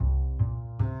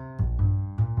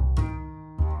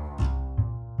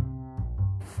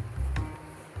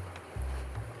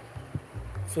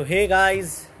So, hey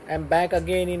guys, I'm back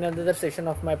again in another session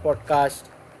of my podcast.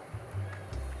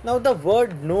 Now, the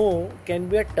word no can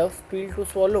be a tough pill to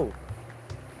swallow.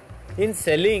 In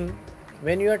selling,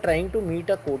 when you are trying to meet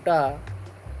a quota,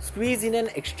 squeeze in an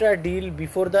extra deal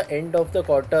before the end of the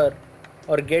quarter,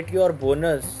 or get your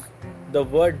bonus, the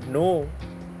word no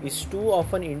is too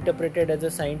often interpreted as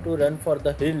a sign to run for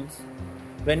the hills,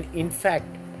 when in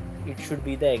fact, it should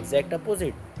be the exact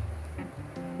opposite.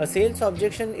 A sales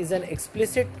objection is an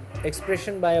explicit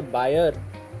expression by a buyer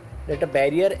that a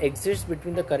barrier exists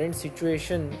between the current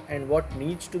situation and what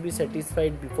needs to be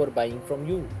satisfied before buying from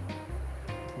you.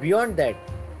 Beyond that,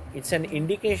 it's an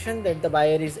indication that the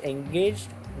buyer is engaged,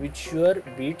 which sure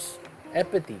beats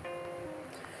apathy.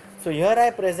 So here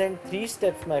I present 3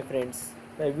 steps, my friends,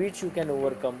 by which you can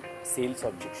overcome sales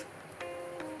objection.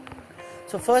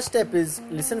 So first step is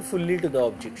listen fully to the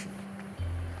objection.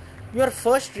 Your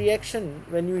first reaction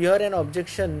when you hear an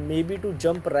objection may be to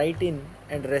jump right in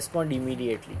and respond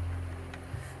immediately.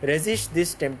 Resist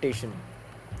this temptation.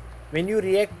 When you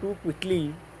react too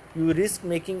quickly, you risk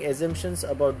making assumptions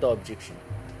about the objection.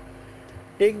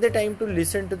 Take the time to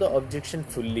listen to the objection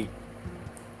fully.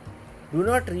 Do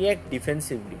not react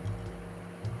defensively.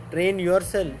 Train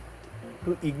yourself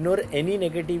to ignore any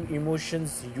negative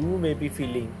emotions you may be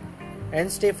feeling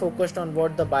and stay focused on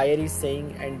what the buyer is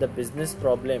saying and the business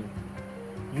problem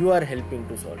you are helping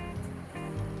to solve.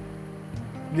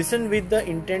 Listen with the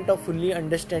intent of fully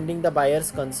understanding the buyer's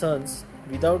concerns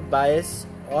without bias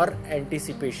or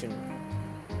anticipation,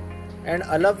 and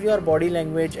allow your body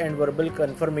language and verbal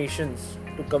confirmations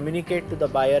to communicate to the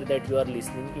buyer that you are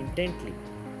listening intently.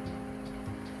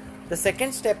 The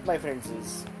second step, my friends,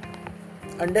 is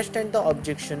understand the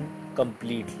objection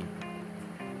completely.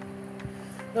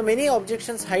 Now, many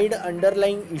objections hide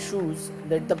underlying issues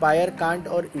that the buyer can't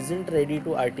or isn't ready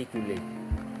to articulate.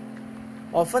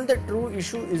 Often the true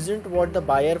issue isn't what the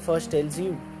buyer first tells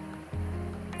you.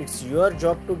 It's your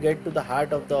job to get to the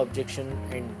heart of the objection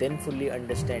and then fully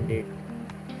understand it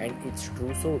and its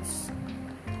true source.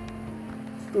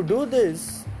 To do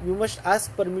this, you must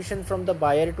ask permission from the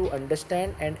buyer to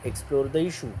understand and explore the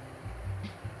issue.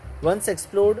 Once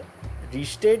explored,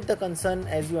 restate the concern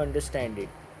as you understand it.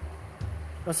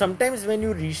 Now, sometimes when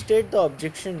you restate the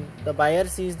objection, the buyer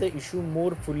sees the issue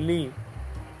more fully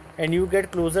and you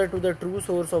get closer to the true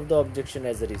source of the objection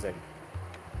as a result.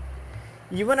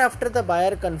 Even after the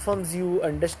buyer confirms you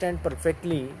understand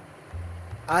perfectly,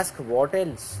 ask what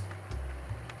else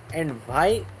and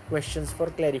why questions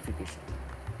for clarification.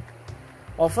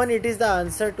 Often it is the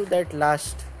answer to that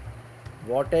last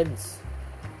what else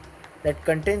that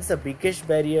contains the biggest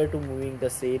barrier to moving the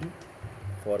sale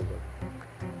forward.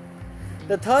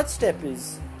 The third step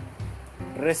is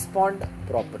respond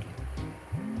properly.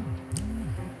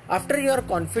 After you are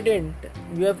confident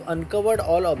you have uncovered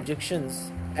all objections,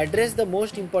 address the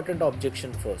most important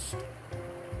objection first.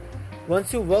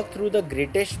 Once you work through the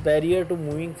greatest barrier to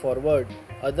moving forward,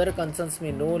 other concerns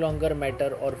may no longer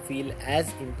matter or feel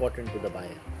as important to the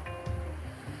buyer.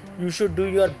 You should do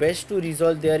your best to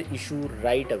resolve their issue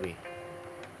right away.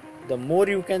 The more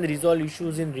you can resolve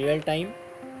issues in real time,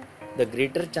 the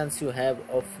greater chance you have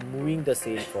of moving the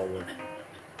sale forward.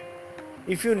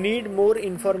 If you need more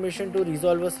information to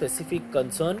resolve a specific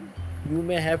concern, you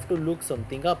may have to look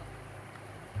something up.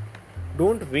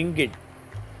 Don't wing it.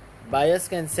 Buyers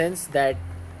can sense that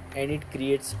and it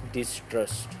creates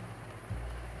distrust.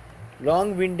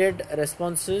 Long-winded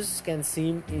responses can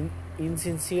seem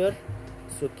insincere,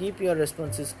 so keep your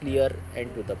responses clear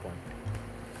and to the point.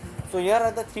 So here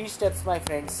are the 3 steps, my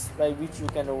friends, by which you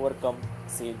can overcome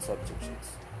sales objections.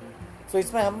 So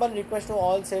it's my humble request to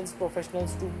all sales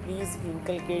professionals to please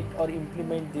inculcate or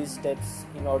implement these steps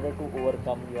in order to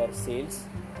overcome your sales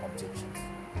objections.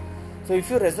 So if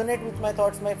you resonate with my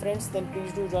thoughts, my friends, then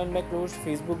please do join my closed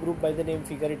Facebook group by the name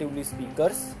Figuratively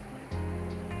Speakers.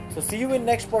 So see you in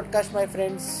next podcast, my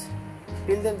friends.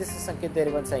 Till then, this is Sanket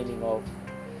Derivan signing off.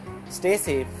 Stay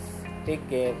safe, take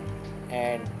care,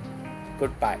 and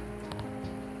goodbye.